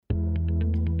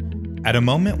At a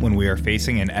moment when we are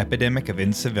facing an epidemic of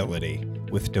incivility,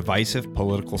 with divisive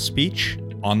political speech,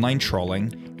 online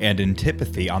trolling, and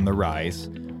antipathy on the rise,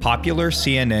 popular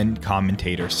CNN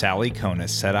commentator Sally Kohn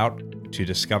has set out to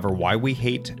discover why we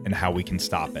hate and how we can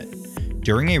stop it.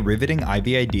 During a riveting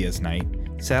Ivy Ideas Night,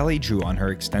 Sally drew on her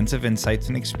extensive insights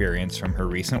and experience from her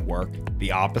recent work,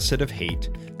 The Opposite of Hate,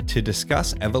 to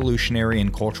discuss evolutionary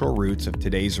and cultural roots of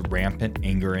today's rampant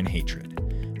anger and hatred.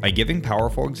 By giving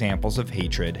powerful examples of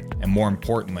hatred, and more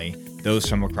importantly, those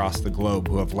from across the globe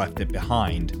who have left it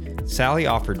behind, Sally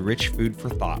offered rich food for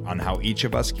thought on how each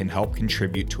of us can help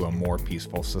contribute to a more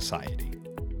peaceful society.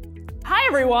 Hi,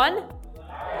 everyone.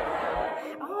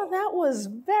 Oh, that was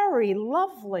very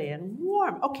lovely and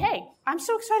warm. Okay, I'm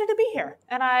so excited to be here,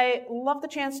 and I love the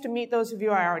chance to meet those of you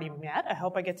I already met. I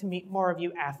hope I get to meet more of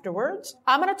you afterwards.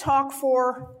 I'm going to talk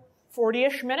for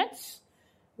 40-ish minutes.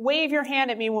 Wave your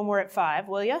hand at me when we're at 5,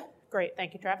 will you? Great,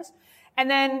 thank you, Travis. And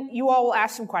then you all will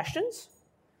ask some questions.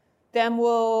 Then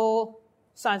we'll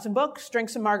sign some books, drink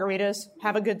some margaritas,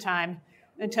 have a good time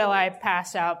until I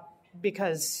pass out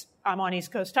because I'm on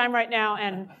East Coast time right now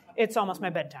and it's almost my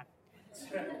bedtime.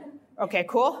 Okay,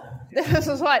 cool. This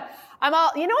is what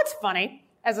you know what's funny,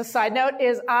 as a side note,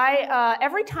 is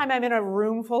every time I'm in a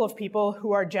room full of people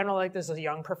who are generally like, this is a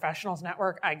young professionals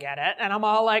network, I get it. And I'm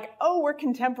all like, oh, we're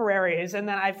contemporaries. And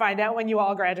then I find out when you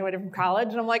all graduated from college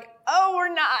and I'm like, oh,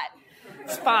 we're not.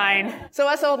 It's fine. So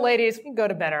us old ladies, you can go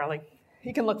to bed early.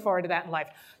 You can look forward to that in life.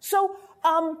 So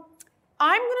I'm going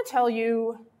to tell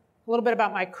you a little bit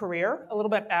about my career, a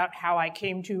little bit about how I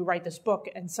came to write this book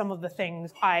and some of the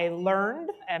things I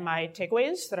learned and my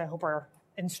takeaways that I hope are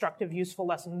instructive, useful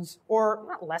lessons, or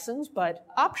not lessons, but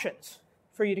options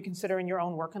for you to consider in your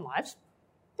own work and lives.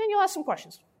 Then you'll ask some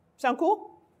questions. Sound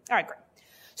cool? All right, great.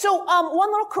 So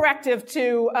one little corrective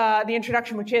to the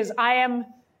introduction, which is I am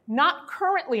not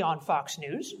currently on Fox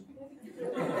News,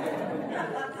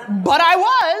 but I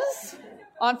was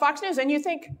on Fox News. And you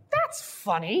think, that's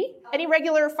funny. Any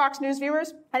regular Fox News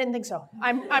viewers? I didn't think so.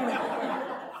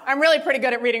 I'm really pretty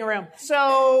good at reading a room.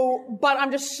 But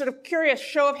I'm just sort of curious,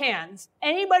 show of hands.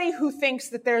 Anybody who thinks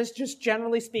that there's just,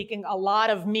 generally speaking, a lot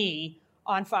of me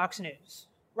on Fox News?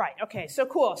 Right, okay, so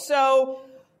cool. So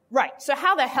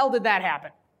how the hell did that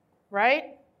happen?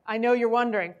 Right? I know you're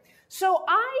wondering. So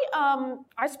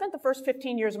I spent the first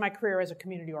 15 years of my career as a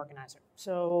community organizer.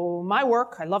 So my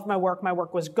work, I loved my work. My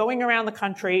work was going around the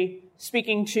country,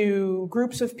 speaking to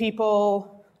groups of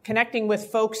people, connecting with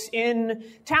folks in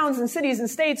towns and cities and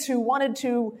states who wanted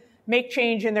to make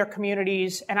change in their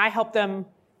communities, and I helped them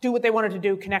do what they wanted to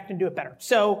do, connect and do it better.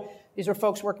 So these were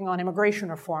folks working on immigration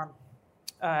reform,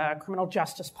 criminal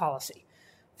justice policy,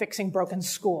 fixing broken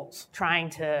schools, trying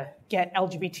to get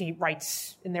LGBT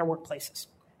rights in their workplaces.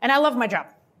 And I loved my job.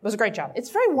 It was a great job.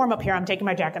 It's very warm up here. I'm taking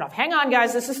my jacket off. Hang on,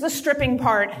 guys. This is the stripping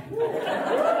part.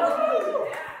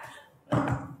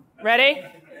 Ready?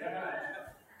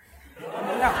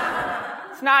 No,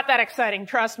 it's not that exciting,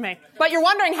 trust me. But you're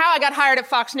wondering how I got hired at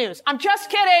Fox News. I'm just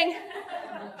kidding.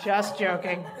 Just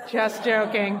joking. Just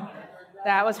joking.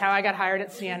 That was how I got hired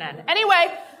at CNN.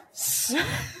 Anyway,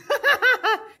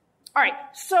 all right,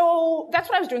 so that's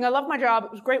what I was doing. I loved my job.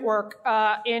 It was great work.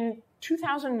 In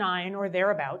 2009 or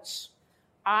thereabouts,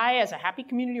 I, as a happy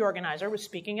community organizer, was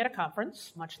speaking at a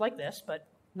conference, much like this, but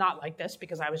not like this,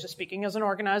 because I was just speaking as an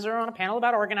organizer on a panel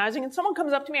about organizing, and someone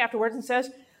comes up to me afterwards and says,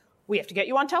 we have to get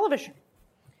you on television.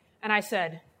 And I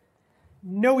said,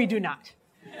 no, we do not.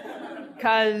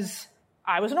 Because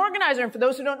I was an organizer, and for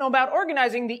those who don't know about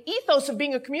organizing, the ethos of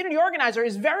being a community organizer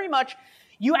is very much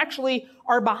you actually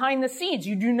are behind the scenes.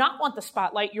 You do not want the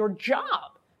spotlight. Your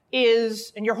job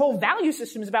is, and your whole value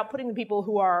system is about putting the people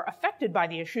who are affected by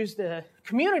the issues, the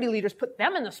community leaders, put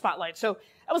them in the spotlight. So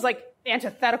that was like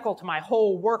antithetical to my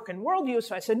whole work and worldview.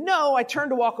 So I said, no, I turned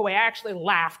to walk away. I actually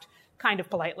laughed kind of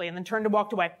politely and then turned and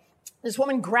walked away. This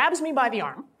woman grabs me by the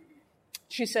arm.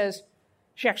 She says,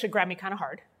 she actually grabbed me kind of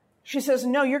hard. She says,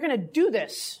 no, you're going to do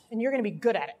this and you're going to be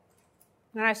good at it.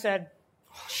 And I said,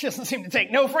 she doesn't seem to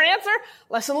take no for an answer.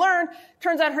 Lesson learned.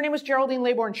 Turns out her name was Geraldine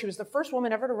Laybourne. She was the first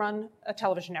woman ever to run a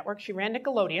television network. She ran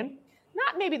Nickelodeon.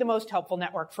 Not maybe the most helpful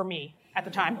network for me at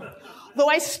the time, though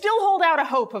I still hold out a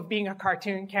hope of being a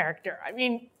cartoon character. I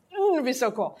mean, it would be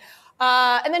so cool.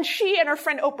 And then she and her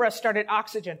friend Oprah started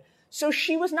Oxygen. So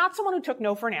she was not someone who took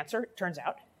no for an answer, it turns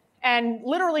out. And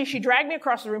literally, she dragged me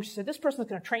across the room. She said, this person's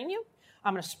going to train you.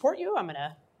 I'm going to support you. I'm going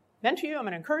to mentor you. I'm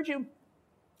going to encourage you.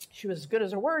 She was as good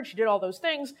as her word. She did all those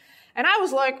things. And I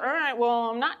was like, all right, well,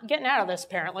 I'm not getting out of this,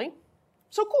 apparently.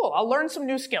 So cool, I'll learn some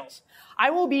new skills. I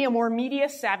will be a more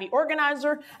media-savvy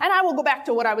organizer, and I will go back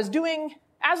to what I was doing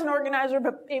as an organizer,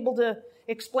 but able to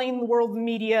explain the world of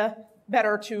media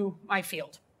better to my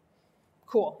field.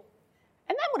 Cool.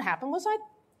 And then what happened was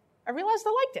I realized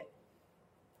I liked it.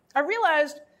 I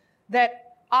realized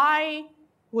that I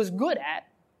was good at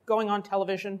going on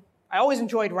television. I always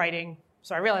enjoyed writing.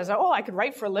 So I realized, I could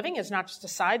write for a living. It's not just a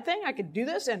side thing. I could do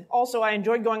this. And also I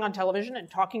enjoyed going on television and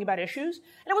talking about issues.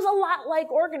 And it was a lot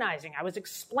like organizing. I was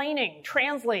explaining,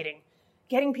 translating,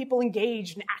 getting people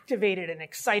engaged and activated and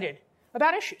excited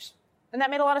about issues. And that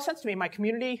made a lot of sense to me. My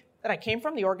community that I came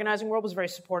from, the organizing world, was very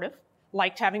supportive,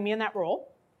 liked having me in that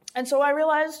role. And so I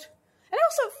realized, and it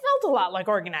also felt a lot like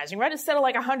organizing, right? Instead of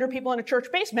like 100 people in a church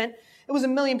basement, it was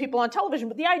 1 million people on television,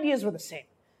 but the ideas were the same.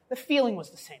 The feeling was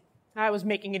the same. I was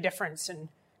making a difference and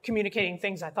communicating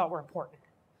things I thought were important.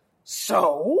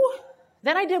 So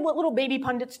then I did what little baby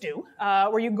pundits do,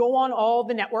 where you go on all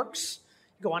the networks,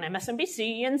 you go on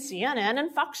MSNBC and CNN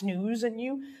and Fox News, and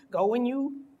you go and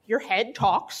your head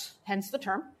talks, hence the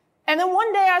term. And then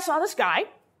one day I saw this guy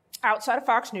outside of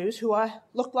Fox News who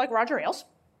looked like Roger Ailes.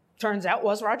 Turns out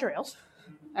was Roger Ailes.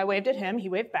 I waved at him, he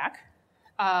waved back.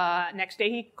 Next day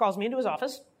he calls me into his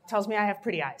office, tells me I have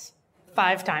pretty eyes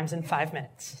 5 times in 5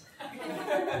 minutes.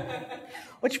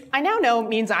 Which I now know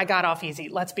means I got off easy,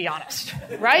 let's be honest,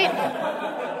 right?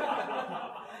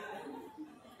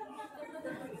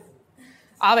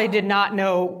 I did not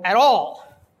know at all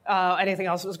anything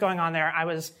else that was going on there. I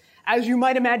was, as you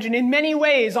might imagine, in many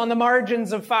ways on the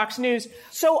margins of Fox News.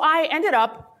 So I ended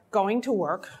up going to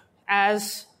work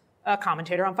as a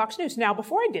commentator on Fox News. Now,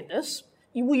 before I did this,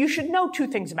 you should know 2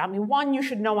 things about me. One, you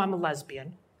should know I'm a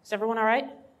lesbian. Is everyone all right?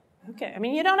 Okay. I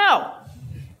mean, you don't know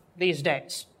these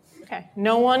days. Okay.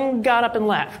 No one got up and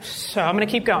left, so I'm going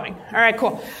to keep going. All right,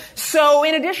 cool. So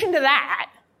in addition to that,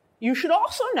 you should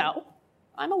also know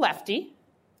I'm a lefty.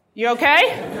 You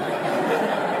okay?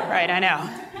 Right, I know.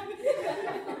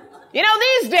 You know,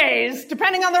 these days,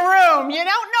 depending on the room, you don't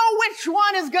know which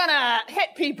one is going to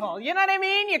hit people. You know what I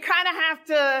mean? You kind of have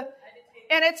to,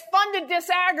 and it's fun to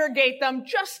disaggregate them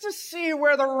just to see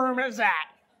where the room is at.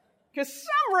 Because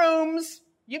some rooms,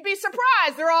 you'd be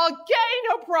surprised, they're all gay,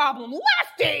 no problem.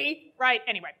 Lefty! Right,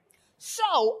 anyway.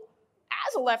 So,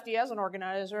 as a lefty, as an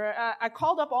organizer, I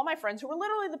called up all my friends who were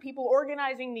literally the people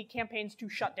organizing the campaigns to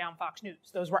shut down Fox News.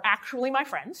 Those were actually my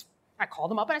friends. I called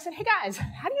them up and I said, hey guys,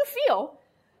 how do you feel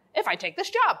if I take this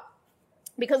job?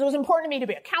 Because it was important to me to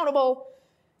be accountable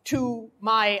to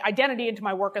my identity and to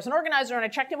my work as an organizer, and I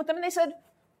checked in with them and they said,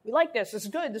 we like this is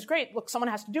good, this is great, look, someone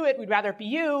has to do it, we'd rather it be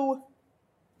you,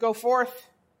 go forth.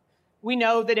 We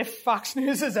know that if Fox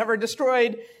News is ever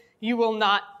destroyed, you will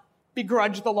not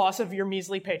begrudge the loss of your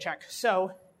measly paycheck.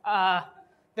 So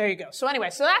there you go. So anyway,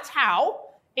 so that's how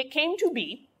it came to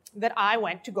be that I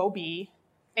went to go be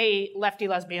a lefty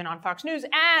lesbian on Fox News.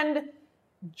 And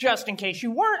just in case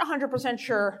you weren't 100%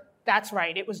 sure, that's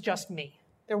right, it was just me.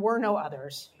 There were no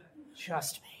others,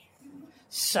 just me.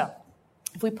 So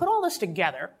if we put all this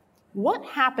together, what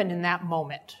happened in that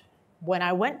moment when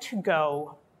I went to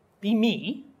go be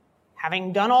me,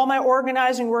 having done all my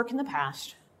organizing work in the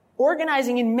past,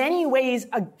 organizing in many ways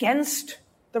against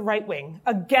the right wing,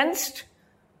 against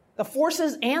the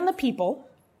forces and the people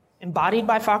embodied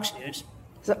by Fox News,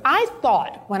 that I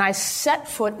thought when I set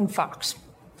foot in Fox,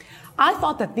 I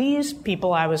thought that these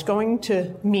people I was going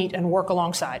to meet and work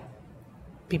alongside,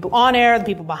 people on air, the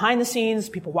people behind the scenes,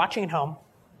 people watching at home,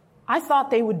 I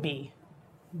thought they would be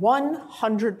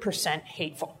 100%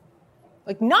 hateful.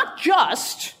 Like, not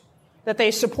just that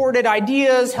they supported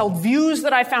ideas, held views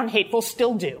that I found hateful,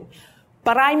 still do,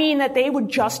 but I mean that they would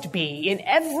just be, in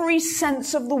every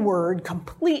sense of the word,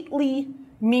 completely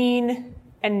mean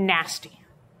and nasty.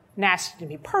 Nasty to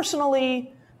me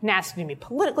personally, nasty to me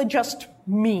politically, just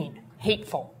mean,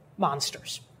 hateful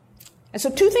monsters. And so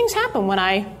 2 things happened when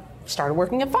I started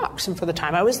working at Fox and for the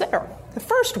time I was there. The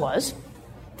first was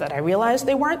that I realized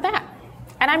they weren't that.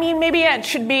 And I mean, maybe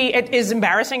it is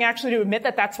embarrassing actually to admit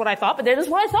that that's what I thought, but that is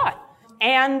what I thought.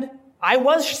 And I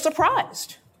was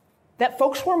surprised that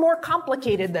folks were more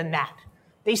complicated than that.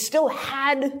 They still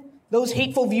had those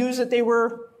hateful views that they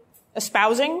were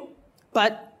espousing,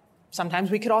 but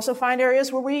sometimes we could also find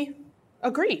areas where we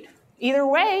agreed. Either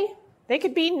way, they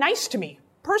could be nice to me,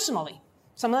 personally.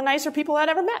 Some of the nicer people I'd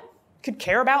ever met could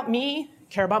care about me,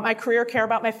 care about my career, care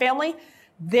about my family.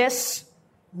 This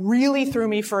really threw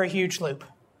me for a huge loop.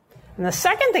 And the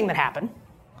second thing that happened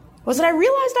was that I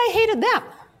realized I hated them.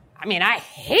 I mean, I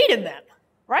hated them,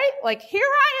 right? Like, here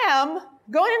I am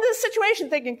going into this situation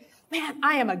thinking, man,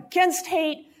 I am against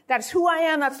hate. That's who I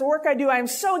am. That's the work I do. I am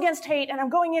so against hate. And I'm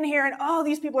going in here and, oh,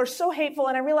 these people are so hateful.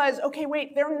 And I realize, okay,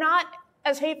 wait, they're not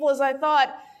as hateful as I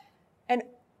thought. And,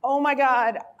 oh my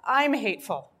God, I'm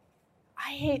hateful.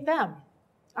 I hate them.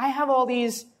 I have all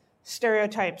these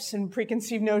stereotypes and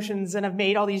preconceived notions and have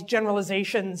made all these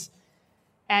generalizations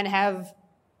and have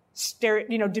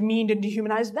demeaned and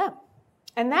dehumanized them.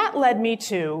 And that led me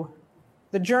to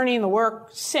the journey and the work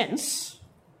since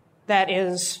that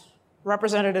is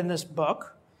represented in this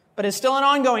book, but is still an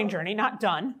ongoing journey, not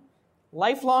done,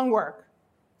 lifelong work,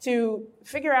 to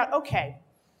figure out, okay,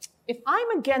 if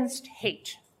I'm against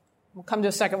hate, we'll come to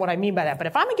a second what I mean by that, but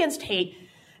if I'm against hate,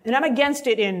 and I'm against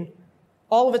it in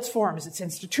all of its forms, its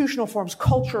institutional forms,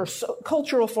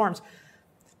 cultural forms,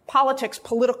 politics,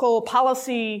 political,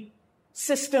 policy,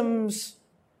 systems,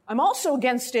 I'm also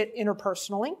against it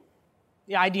interpersonally,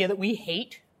 the idea that we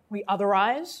hate, we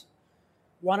otherize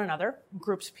one another,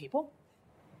 groups of people.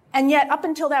 And yet, up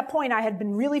until that point, I had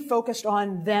been really focused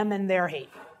on them and their hate,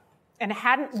 and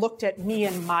hadn't looked at me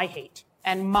and my hate,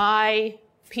 and my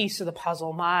piece of the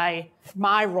puzzle, my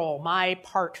role, my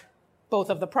part, both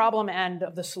of the problem and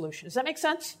of the solution. Does that make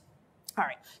sense? All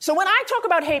right. So when I talk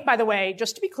about hate, by the way,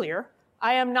 just to be clear,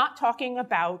 I am not talking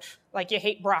about, like, you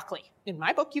hate broccoli. In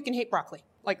my book, you can hate broccoli.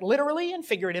 Like, literally and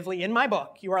figuratively, in my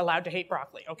book, you are allowed to hate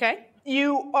broccoli, okay?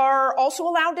 You are also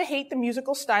allowed to hate the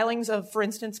musical stylings of, for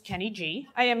instance, Kenny G.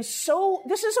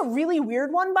 This is a really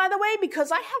weird one, by the way,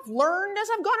 because I have learned as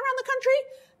I've gone around the country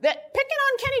that picking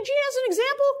on Kenny G as an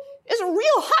example is a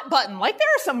real hot button. Like, there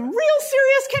are some real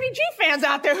serious Kenny G fans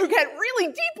out there who get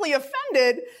really deeply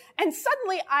offended, and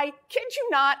suddenly, I kid you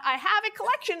not, I have a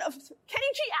collection of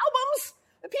Kenny G albums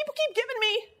that people keep giving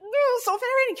me. So if there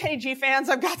are any Kenny G fans,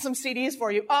 I've got some CDs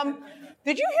for you.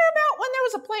 Did you hear about when there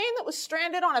was a plane that was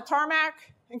stranded on a tarmac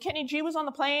and Kenny G was on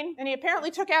the plane and he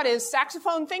apparently took out his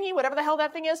saxophone thingy, whatever the hell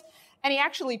that thing is, and he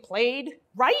actually played,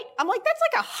 right? I'm like, that's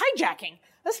like a hijacking.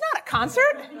 That's not a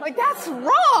concert. Like, that's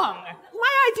wrong.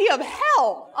 My idea of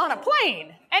hell on a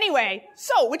plane. Anyway,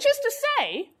 so, which is to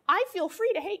say, I feel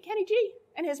free to hate Kenny G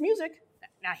and his music.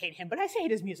 Not hate him, but I say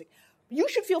hate his music. You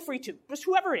should feel free to, just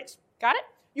whoever it is. Got it?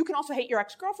 You can also hate your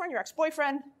ex-girlfriend, your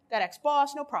ex-boyfriend, that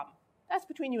ex-boss, no problem. That's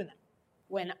between you and them.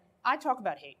 When I talk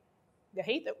about hate, the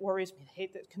hate that worries me, the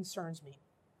hate that concerns me,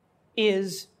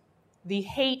 is the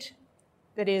hate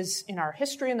that is in our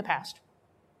history in the past,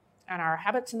 and our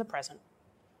habits in the present,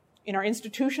 in our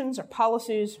institutions, our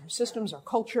policies, our systems, our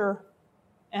culture,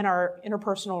 and our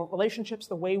interpersonal relationships,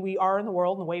 the way we are in the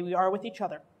world and the way we are with each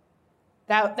other.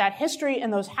 That history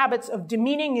and those habits of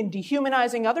demeaning and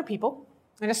dehumanizing other people,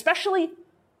 and especially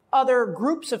other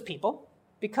groups of people,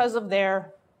 because of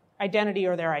their identity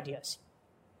or their ideas.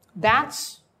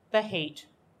 That's the hate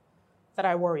that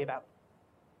I worry about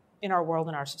in our world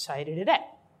and our society today.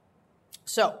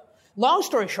 So, long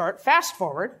story short, fast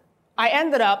forward, I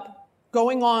ended up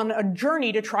going on a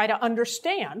journey to try to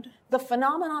understand the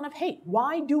phenomenon of hate.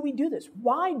 Why do we do this?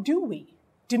 Why do we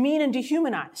demean and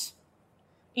dehumanize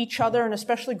each other and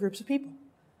especially groups of people?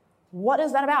 What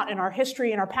is that about in our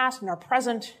history, in our past, in our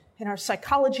present, in our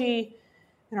psychology,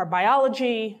 in our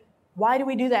biology? Why do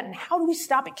we do that? And how do we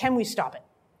stop it? Can we stop it?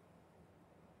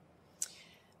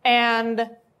 And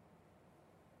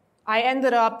I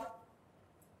ended up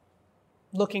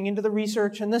looking into the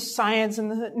research and the science and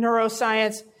the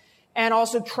neuroscience, and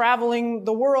also traveling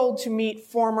the world to meet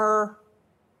former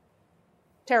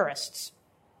terrorists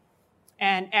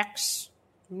and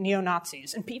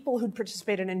ex-neo-Nazis and people who'd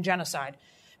participated in genocide.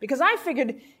 Because I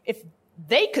figured if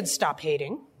they could stop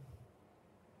hating,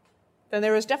 then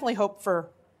there was definitely hope for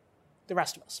the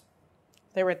rest of us.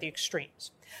 They were at the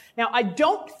extremes. Now, I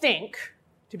don't think,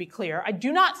 to be clear, I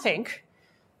do not think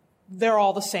they're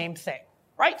all the same thing,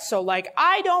 right? So, like,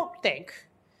 I don't think,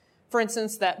 for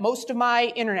instance, that most of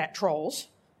my internet trolls,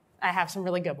 I have some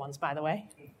really good ones, by the way.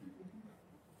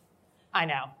 I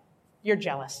know. You're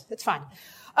jealous. It's fine.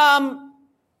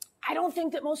 I don't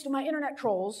think that most of my internet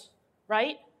trolls,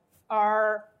 right,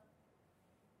 are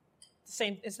the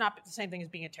same. It's not the same thing as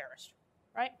being a terrorist,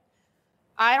 right?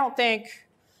 I don't think,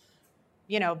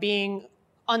 being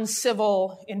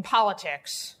uncivil in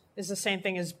politics is the same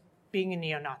thing as being a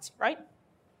neo-Nazi, right?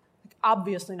 Like,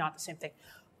 obviously not the same thing.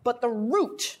 But the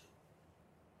root,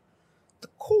 the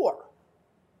core,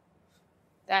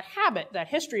 that habit, that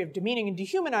history of demeaning and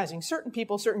dehumanizing certain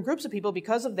people, certain groups of people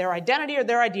because of their identity or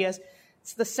their ideas,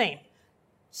 it's the same.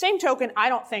 Same token, I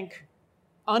don't think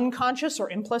unconscious or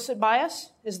implicit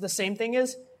bias is the same thing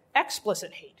as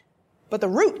explicit hate. But the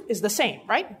root is the same,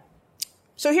 right?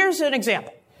 So here's an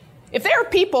example. If there are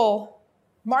people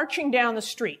marching down the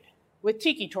street with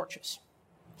tiki torches,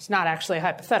 it's not actually a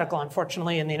hypothetical,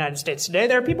 unfortunately, in the United States today.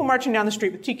 There are people marching down the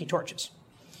street with tiki torches,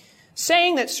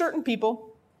 saying that certain people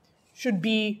should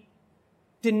be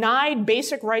denied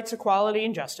basic rights, equality,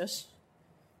 and justice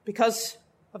because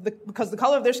the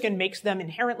color of their skin makes them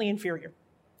inherently inferior.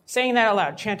 Saying that out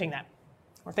loud, chanting that.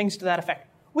 or things to that effect.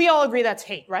 We all agree that's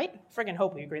hate, right? Friggin'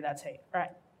 hope we agree that's hate. All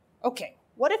right. Okay.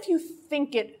 What if you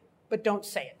think it but don't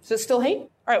say it? Is it still hate? All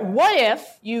right. What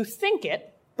if you think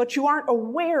it but you aren't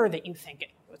aware that you think it?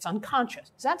 It's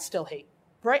unconscious. Is that still hate?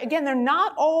 Right? Again, they're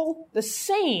not all the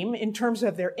same in terms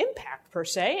of their impact per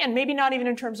se, and maybe not even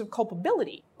in terms of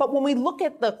culpability. But when we look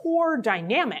at the core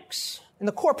dynamics and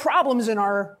the core problems in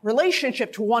our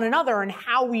relationship to one another and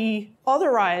how we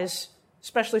otherize,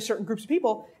 especially certain groups of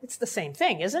people, it's the same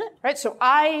thing, isn't it? Right? So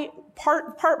I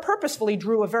purposefully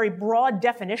drew a very broad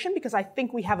definition because I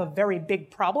think we have a very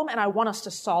big problem and I want us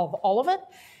to solve all of it.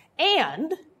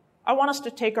 And I want us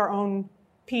to take our own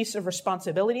piece of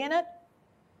responsibility in it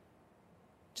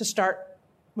to start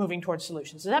moving towards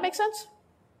solutions. Does that make sense?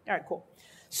 All right, cool.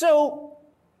 So,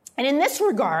 and in this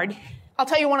regard, I'll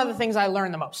tell you one of the things I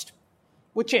learned the most,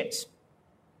 which is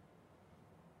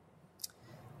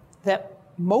that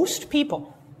most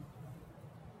people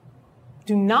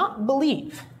do not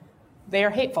believe they are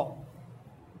hateful.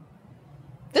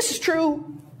 This is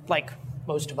true, like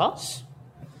most of us.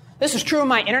 This is true of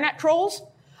my internet trolls.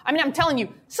 I mean, I'm telling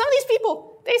you, some of these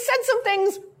people, they said some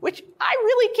things which I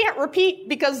really can't repeat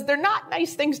because they're not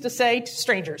nice things to say to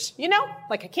strangers. You know?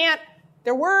 Like I can't.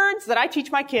 They're words that I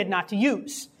teach my kid not to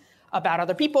use about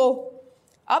other people,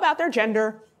 about their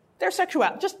gender, their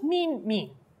sexuality. Just mean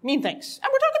things. And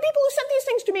we're talking people who said these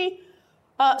things to me,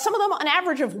 some of them an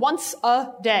average of once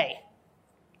a day.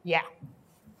 Yeah.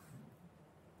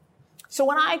 So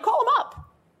when I call them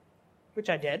up, which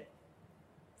I did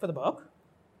for the book,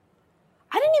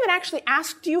 I didn't even actually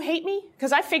ask, do you hate me?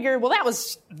 Because I figured, well, that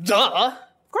was duh.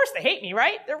 Of course they hate me,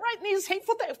 right? They're writing these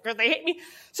hateful things. Of course they hate me.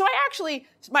 So I actually,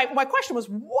 my question was,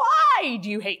 why do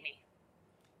you hate me?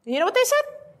 And you know what they said?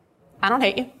 I don't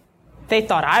hate you. They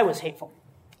thought I was hateful.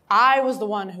 I was the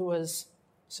one who was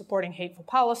supporting hateful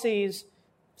policies,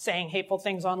 saying hateful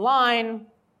things online,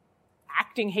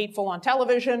 acting hateful on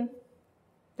television.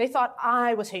 They thought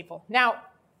I was hateful. Now,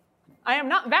 I am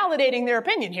not validating their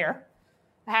opinion here.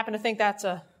 I happen to think that's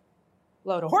a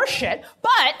load of horse shit,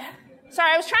 but,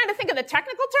 sorry, I was trying to think of the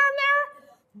technical term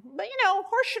there, but,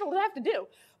 horse shit will have to do.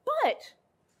 But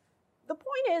the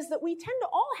point is that we tend to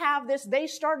all have this they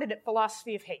started it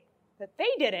philosophy of hate, that they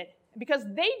did it, and because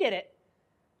they did it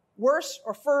worse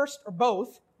or first or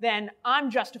both, then I'm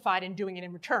justified in doing it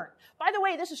in return. By the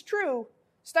way, this is true.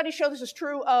 Studies show this is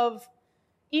true of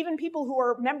even people who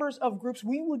are members of groups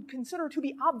we would consider to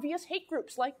be obvious hate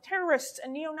groups, like terrorists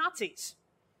and neo-Nazis.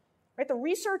 Right? The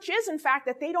research is, in fact,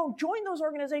 that they don't join those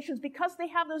organizations because they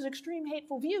have those extreme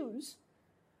hateful views,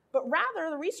 but rather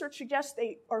the research suggests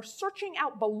they are searching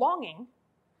out belonging,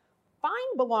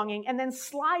 find belonging, and then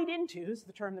slide into, is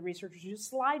the term the researchers use,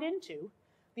 slide into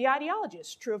the ideology.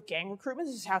 It's true of gang recruitment.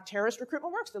 This is how terrorist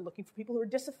recruitment works. They're looking for people who are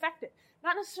disaffected,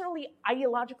 not necessarily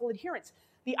ideological adherence.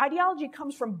 The ideology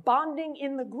comes from bonding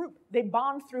in the group. They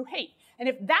bond through hate. And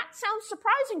if that sounds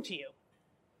surprising to you,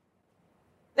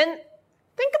 then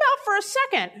think about for a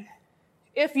second,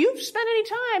 if you've spent any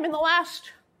time in the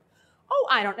last,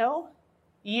 I don't know,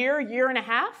 year and a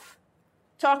half,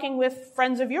 talking with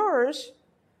friends of yours,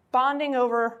 bonding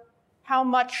over how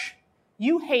much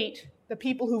you hate the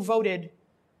people who voted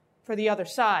for the other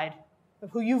side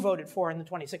of who you voted for in the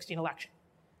 2016 election.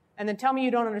 And then tell me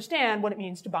you don't understand what it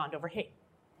means to bond over hate.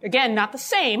 Again, not the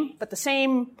same, but the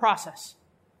same process,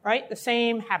 right? The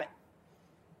same habit,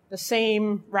 the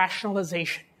same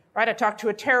rationalization. Right, I talked to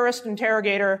a terrorist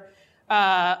interrogator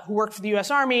who worked for the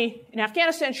U.S. Army in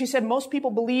Afghanistan. She said most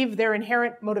people believe their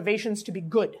inherent motivations to be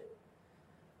good.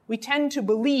 We tend to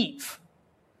believe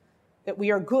that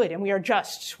we are good and we are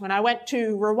just. When I went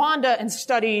to Rwanda and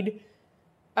studied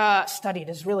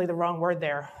is really the wrong word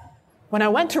there. When I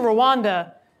went to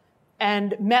Rwanda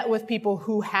and met with people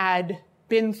who had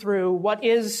been through what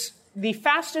is the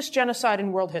fastest genocide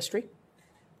in world history,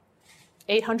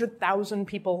 800,000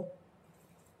 people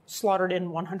slaughtered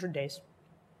in 100 days.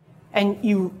 And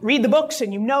you read the books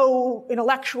and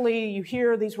intellectually, you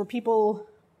hear these were people,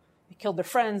 they killed their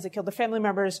friends, they killed their family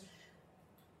members.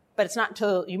 But it's not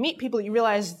until you meet people you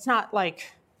realize it's not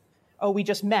like, we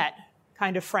just met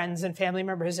kind of friends and family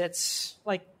members. It's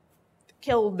like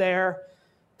killed their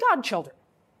godchildren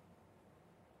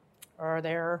or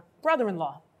their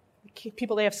brother-in-law,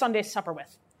 people they have Sunday supper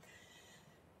with.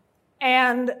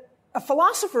 And a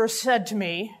philosopher said to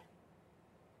me,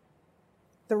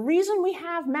 the reason we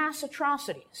have mass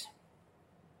atrocities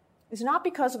is not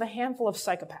because of a handful of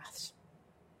psychopaths.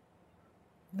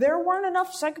 There weren't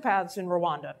enough psychopaths in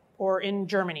Rwanda or in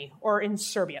Germany or in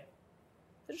Serbia.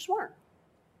 There just weren't.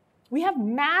 We have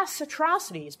mass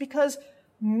atrocities because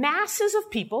masses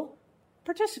of people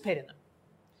participate in them.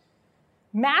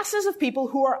 masses of people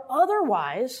who are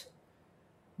otherwise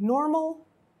normal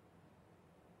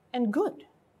and good,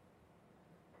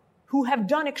 who have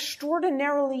done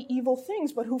extraordinarily evil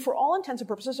things, but who, for all intents and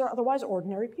purposes, are otherwise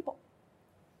ordinary people.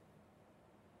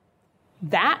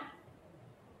 That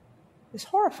is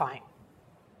horrifying.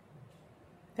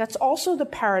 That's also the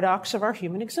paradox of our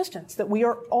human existence, that we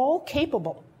are all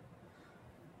capable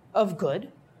of good,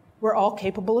 we're all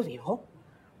capable of evil,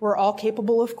 we're all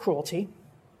capable of cruelty,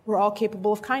 we're all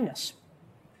capable of kindness.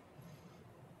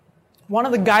 One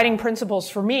of the guiding principles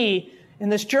for me in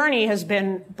this journey has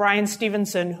been Bryan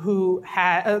Stevenson,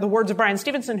 the words of Bryan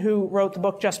Stevenson, who wrote the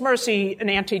book Just Mercy, an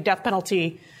anti-death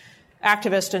penalty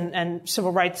activist and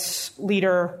civil rights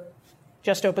leader,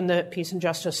 just opened the Peace and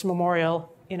Justice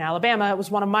Memorial in Alabama. It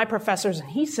was one of my professors, and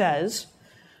he says,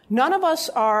 none of us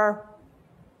are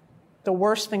the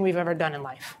worst thing we've ever done in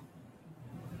life.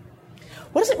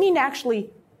 What does it mean to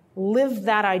actually live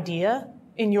that idea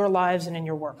in your lives and in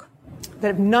your work?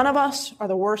 That if none of us are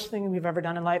the worst thing we've ever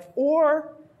done in life,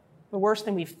 or the worst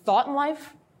thing we've thought in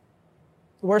life,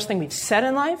 the worst thing we've said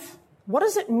in life, what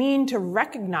does it mean to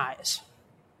recognize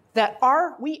that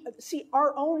we see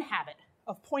our own habit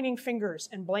of pointing fingers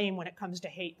and blame when it comes to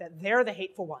hate, that they're the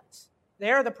hateful ones,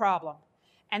 they're the problem,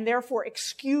 and therefore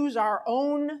excuse our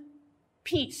own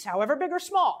piece, however big or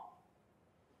small,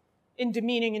 in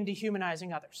demeaning and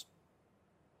dehumanizing others?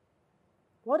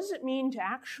 What does it mean to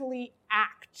actually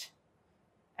act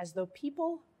as though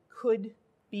people could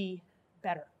be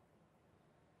better?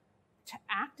 To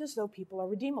act as though people are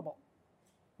redeemable.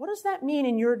 What does that mean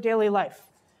in your daily life?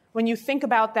 When you think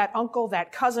about that uncle,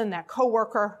 that cousin, that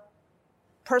coworker,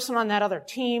 person on that other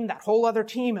team, that whole other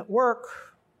team at work,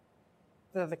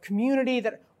 the community,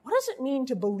 what does it mean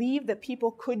to believe that people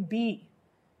could be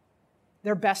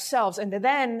their best selves and to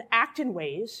then act in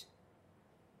ways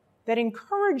that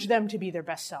encourage them to be their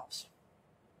best selves,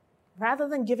 rather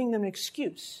than giving them an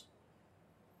excuse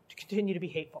to continue to be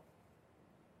hateful?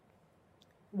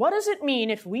 What does it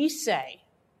mean if we say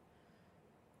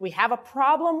we have a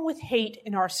problem with hate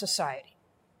in our society?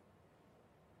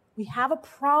 We have a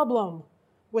problem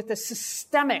with the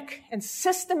systemic and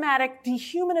systematic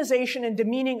dehumanization and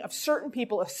demeaning of certain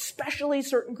people, especially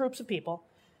certain groups of people,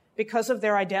 because of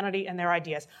their identity and their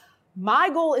ideas. My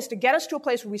goal is to get us to a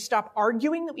place where we stop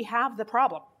arguing that we have the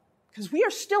problem, because we are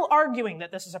still arguing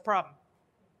that this is a problem.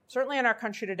 Certainly in our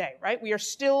country today, right? We are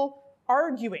still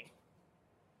arguing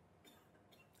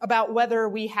about whether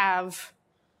we have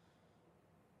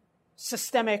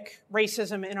systemic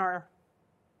racism in our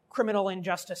criminal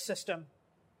injustice system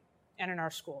and in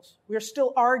our schools. We are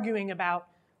still arguing about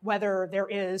whether there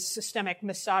is systemic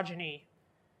misogyny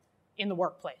in the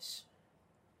workplace,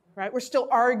 right? We're still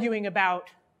arguing about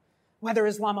whether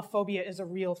Islamophobia is a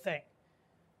real thing.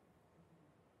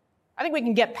 I think we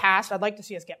can get past, I'd like to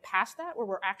see us get past that, where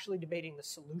we're actually debating the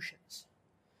solutions.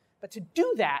 But to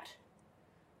do that,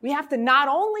 we have to not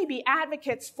only be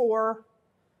advocates for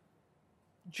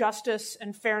justice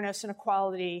and fairness and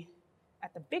equality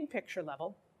at the big picture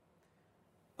level,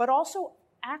 but also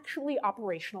actually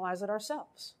operationalize it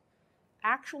ourselves.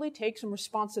 Actually take some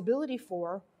responsibility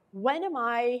for, when am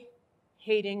I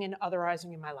hating and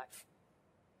otherizing in my life?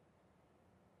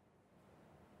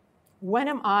 When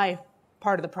am I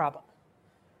part of the problem?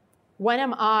 When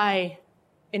am I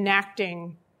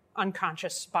enacting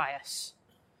unconscious bias?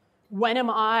 When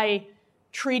am I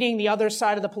treating the other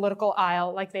side of the political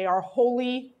aisle like they are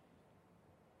wholly,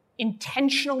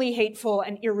 intentionally hateful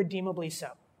and irredeemably so?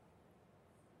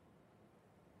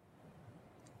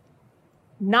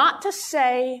 Not to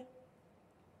say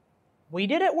we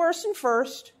did it worse and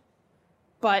first,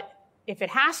 but if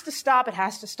it has to stop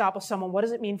with someone. What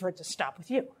does it mean for it to stop with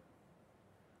you?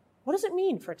 What does it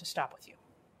mean for it to stop with you?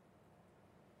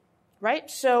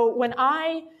 Right? So when how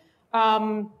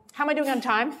am I doing on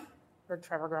time? Where'd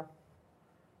Trevor go?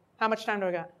 How much time do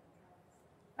I got?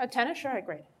 10-ish? All right,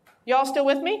 great. You all still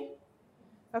with me?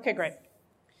 Okay, great.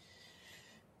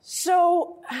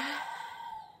 So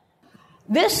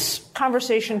this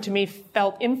conversation to me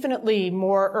felt infinitely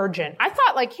more urgent. I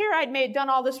thought, I'd done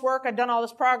all this work, I'd done all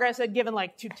this progress, I'd given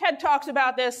 2 TED Talks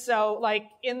about this. So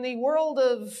in the world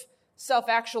of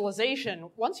self-actualization,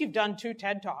 once you've done 2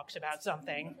 TED Talks about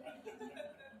something,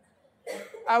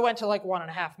 I went to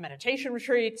 1.5 meditation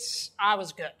retreats. I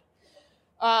was good.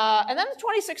 And then the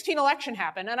 2016 election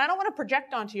happened, and I don't want to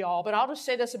project onto y'all, but I'll just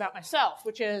say this about myself,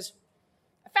 which is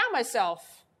I found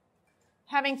myself,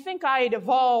 I had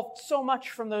evolved so much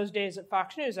from those days at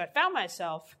Fox News, I found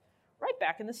myself right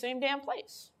back in the same damn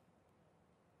place,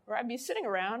 where I'd be sitting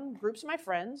around groups of my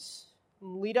friends,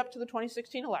 lead up to the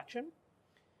 2016 election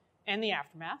and the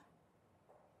aftermath,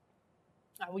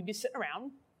 we'd be sitting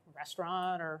around a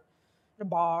restaurant or at a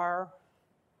bar.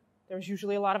 There's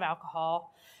usually a lot of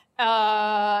alcohol.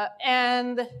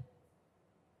 And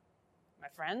my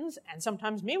friends, and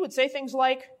sometimes me, would say things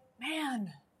like,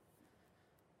 man,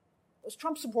 those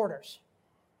Trump supporters,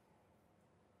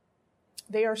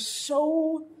 they are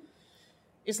so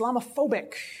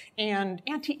Islamophobic and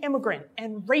anti-immigrant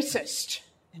and racist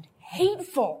and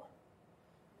hateful.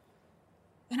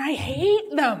 And I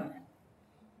hate them.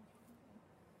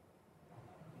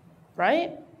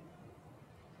 Right?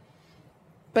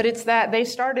 But it's that they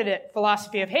started it,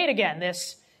 philosophy of hate again,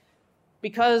 this,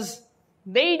 because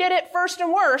they did it first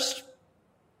and worst,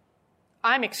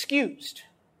 I'm excused.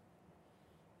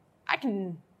 I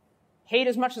can hate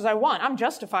as much as I want. I'm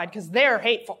justified because they're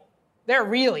hateful. They're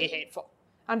really hateful.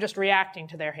 I'm just reacting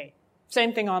to their hate.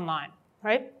 Same thing online,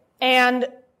 right? And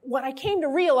what I came to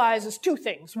realize is two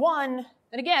things. One,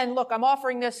 and again, look, I'm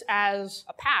offering this as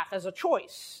a path, as a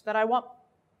choice that I want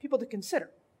people to consider.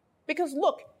 Because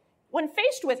look, when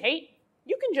faced with hate,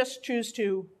 you can just choose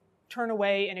to turn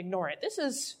away and ignore it. This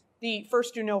is the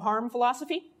first do no harm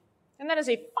philosophy. And that is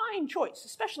a fine choice,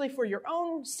 especially for your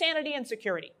own sanity and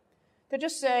security. To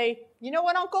just say, you know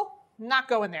what, uncle? I'm not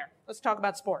going there. Let's talk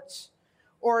about sports.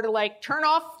 Or to turn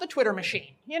off the Twitter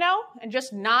machine, and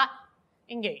just not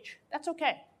engage. That's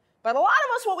okay. But a lot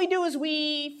of us, what we do is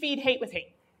we feed hate with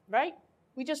hate, right?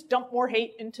 We just dump more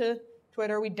hate into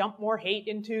Twitter. We dump more hate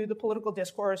into the political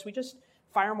discourse. We just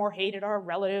fire more hate at our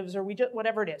relatives, or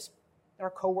whatever it is, our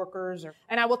coworkers.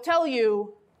 And I will tell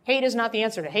you, hate is not the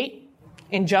answer to hate.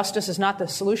 Injustice is not the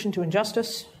solution to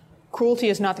injustice. Cruelty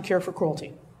is not the cure for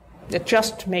cruelty. It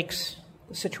just makes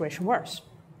the situation worse.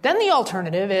 Then the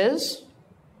alternative is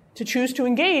to choose to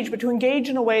engage, but to engage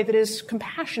in a way that is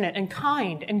compassionate and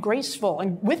kind and graceful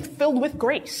and filled with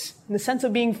grace, in the sense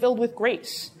of being filled with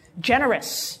grace,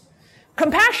 generous.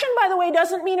 Compassion, by the way,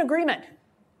 doesn't mean agreement.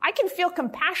 I can feel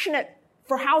compassionate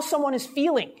for how someone is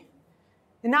feeling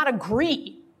and not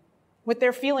agree with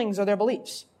their feelings or their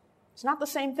beliefs. It's not the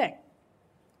same thing,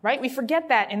 right? We forget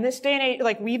that in this day and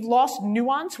age, we've lost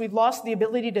nuance, we've lost the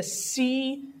ability to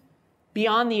see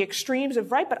beyond the extremes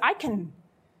of right, but I can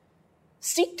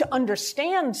seek to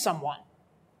understand someone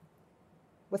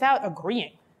without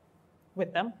agreeing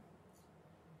with them,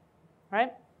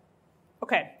 right?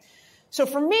 Okay, so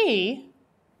for me,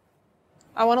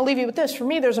 I want to leave you with this. For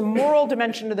me, there's a moral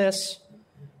dimension to this,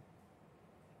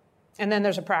 and then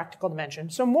there's a practical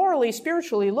dimension. So morally,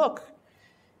 spiritually, look,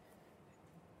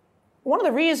 one of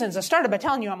the reasons, I started by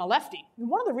telling you I'm a lefty.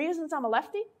 One of the reasons I'm a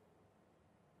lefty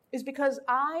is because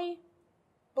I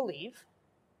believe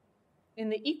in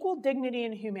the equal dignity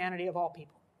and humanity of all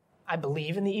people. I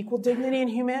believe in the equal dignity and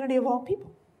humanity of all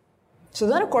people. So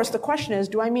then, of course, the question is,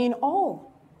 do I mean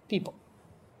all people?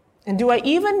 And do I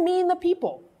even mean the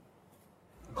people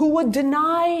who would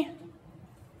deny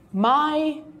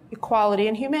my equality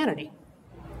and humanity?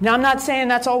 Now, I'm not saying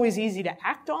that's always easy to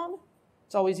act on.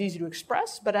 It's always easy to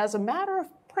express. But as a matter of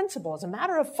principle, as a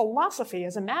matter of philosophy,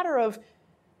 as a matter of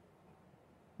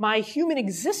my human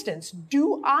existence,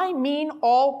 do I mean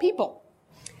all people?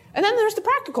 And then there's the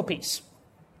practical piece,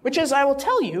 which is, I will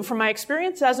tell you, from my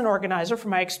experience as an organizer,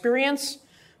 from my experience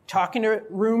talking to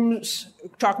rooms,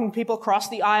 talking to people across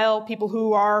the aisle, people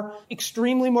who are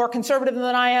extremely more conservative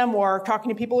than I am, or talking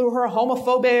to people who are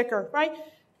homophobic, or right?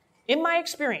 In my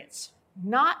experience,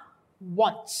 not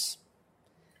once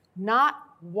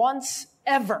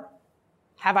ever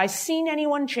have I seen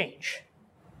anyone change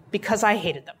because I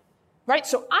hated them. Right?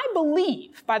 So I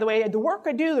believe, by the way, the work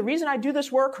I do, the reason I do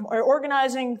this work,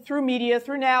 organizing through media,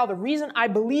 through now, the reason I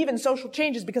believe in social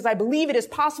change is because I believe it is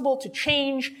possible to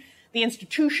change the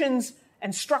institutions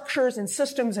and structures and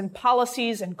systems and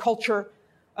policies and culture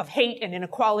of hate and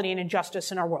inequality and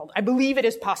injustice in our world. I believe it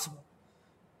is possible.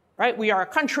 Right? We are a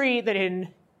country that in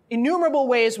innumerable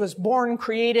ways was born,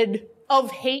 created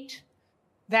of hate,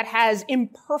 that has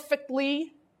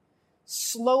imperfectly,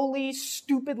 slowly,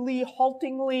 stupidly,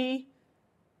 haltingly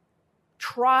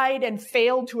tried and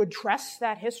failed to address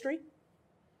that history.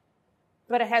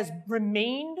 But it has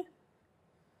remained,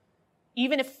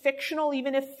 even if fictional,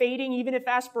 even if fading, even if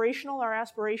aspirational, our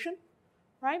aspiration,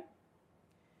 right?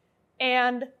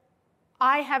 And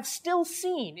I have still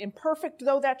seen, imperfect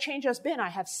though that change has been, I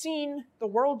have seen the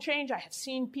world change, I have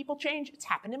seen people change. It's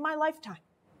happened in my lifetime,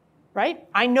 right?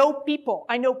 I know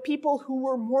people who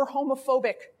were more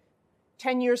homophobic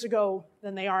 10 years ago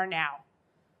than they are now.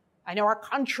 I know our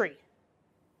country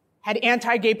had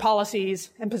anti-gay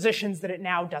policies and positions that it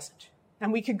now doesn't.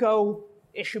 And we could go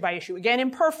issue by issue. Again,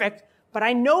 imperfect, but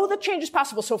I know that change is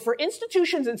possible. So for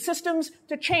institutions and systems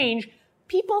to change,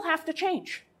 people have to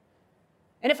change.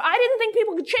 And if I didn't think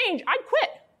people could change, I'd quit.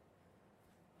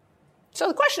 So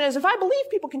the question is, if I believe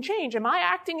people can change, am I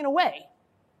acting in a way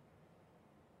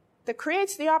that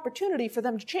creates the opportunity for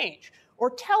them to change, or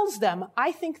tells them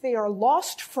I think they are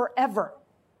lost forever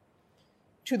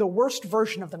to the worst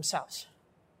version of themselves?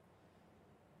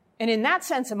 And in that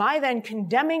sense, am I then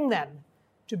condemning them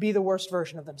to be the worst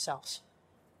version of themselves?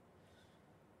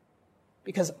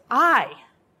 Because I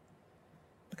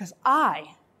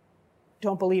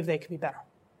don't believe they could be better.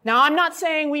 Now, I'm not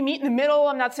saying we meet in the middle.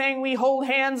 I'm not saying we hold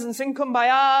hands and sing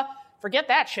Kumbaya. Forget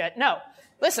that shit. No.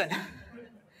 Listen,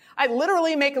 I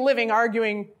literally make a living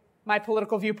arguing my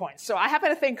political viewpoints. So I happen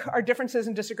to think our differences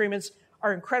and disagreements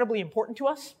are incredibly important to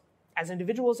us as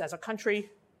individuals, as a country,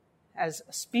 as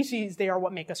a species. They are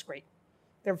what make us great.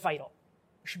 They're vital.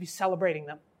 We should be celebrating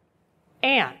them.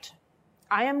 And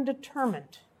I am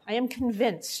determined, I am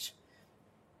convinced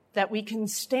that we can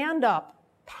stand up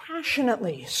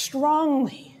passionately,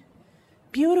 strongly,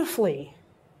 beautifully,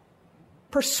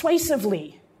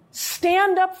 persuasively,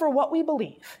 stand up for what we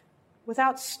believe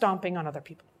without stomping on other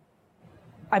people.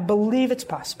 I believe it's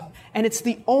possible. And it's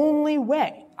the only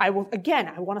way. I want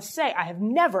to say, I have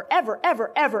never,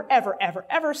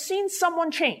 ever seen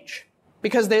someone change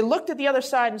because they looked at the other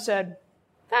side and said,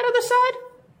 that other side?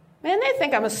 Man, they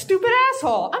think I'm a stupid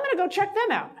asshole. I'm going to go check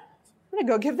them out. I'm going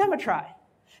to go give them a try.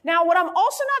 Now, what I'm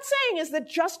also not saying is that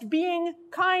just being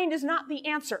kind is not the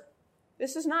answer.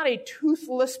 This is not a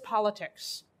toothless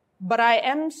politics. But I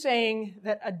am saying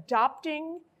that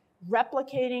adopting,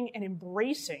 replicating, and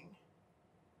embracing,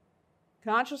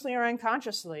 consciously or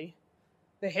unconsciously,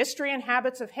 the history and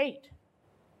habits of hate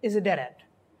is a dead end.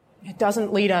 It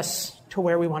doesn't lead us to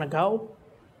where we want to go,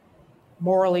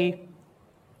 morally,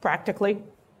 practically.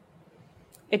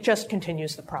 It just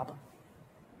continues the problem.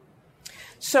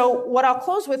 So what I'll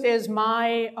close with is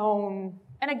my own,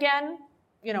 and again,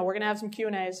 we're going to have some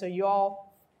Q&A, so you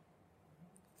all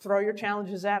throw your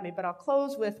challenges at me, but I'll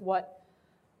close with what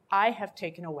I have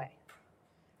taken away,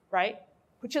 right?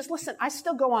 Which is, listen, I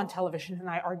still go on television and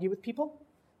I argue with people.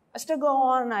 I still go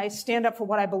on and I stand up for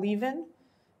what I believe in.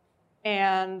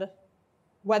 And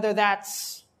whether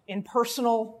that's in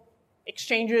personal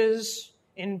exchanges,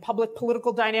 in public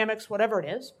political dynamics, whatever it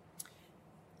is,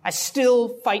 I still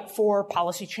fight for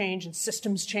policy change and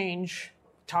systems change,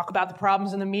 talk about the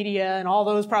problems in the media and all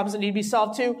those problems that need to be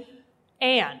solved too.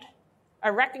 And I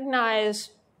recognize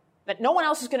that no one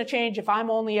else is going to change if I'm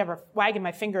only ever wagging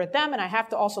my finger at them, and I have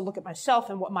to also look at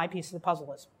myself and what my piece of the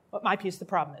puzzle is, what my piece of the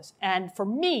problem is. And for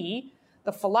me,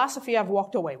 the philosophy I've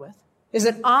walked away with is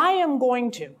that I am going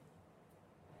to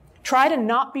try to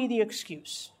not be the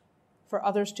excuse for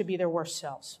others to be their worst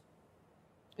selves.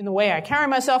 In the way I carry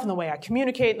myself, in the way I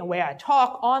communicate, in the way I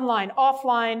talk, online,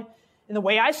 offline, in the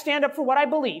way I stand up for what I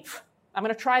believe. I'm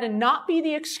going to try to not be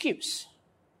the excuse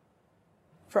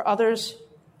for others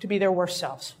to be their worst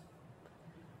selves.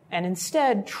 And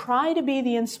instead, try to be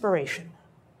the inspiration.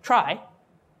 Try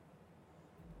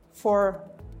for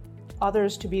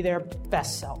others to be their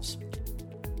best selves.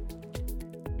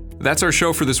 That's our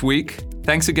show for this week.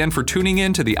 Thanks again for tuning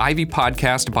in to the Ivy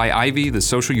Podcast by Ivy, the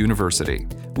Social University.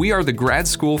 We are the grad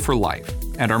school for life,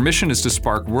 and our mission is to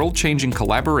spark world-changing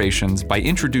collaborations by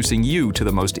introducing you to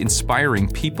the most inspiring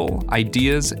people,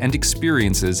 ideas, and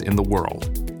experiences in the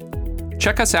world.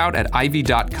 Check us out at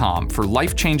ivy.com for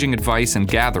life-changing advice and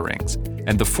gatherings,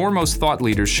 and the foremost thought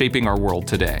leaders shaping our world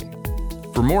today.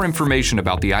 For more information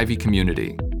about the Ivy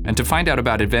community, and to find out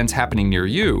about events happening near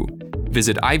you,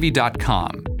 visit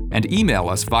ivy.com and email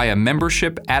us via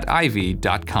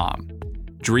membership@ivy.com.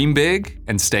 Dream big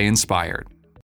and stay inspired.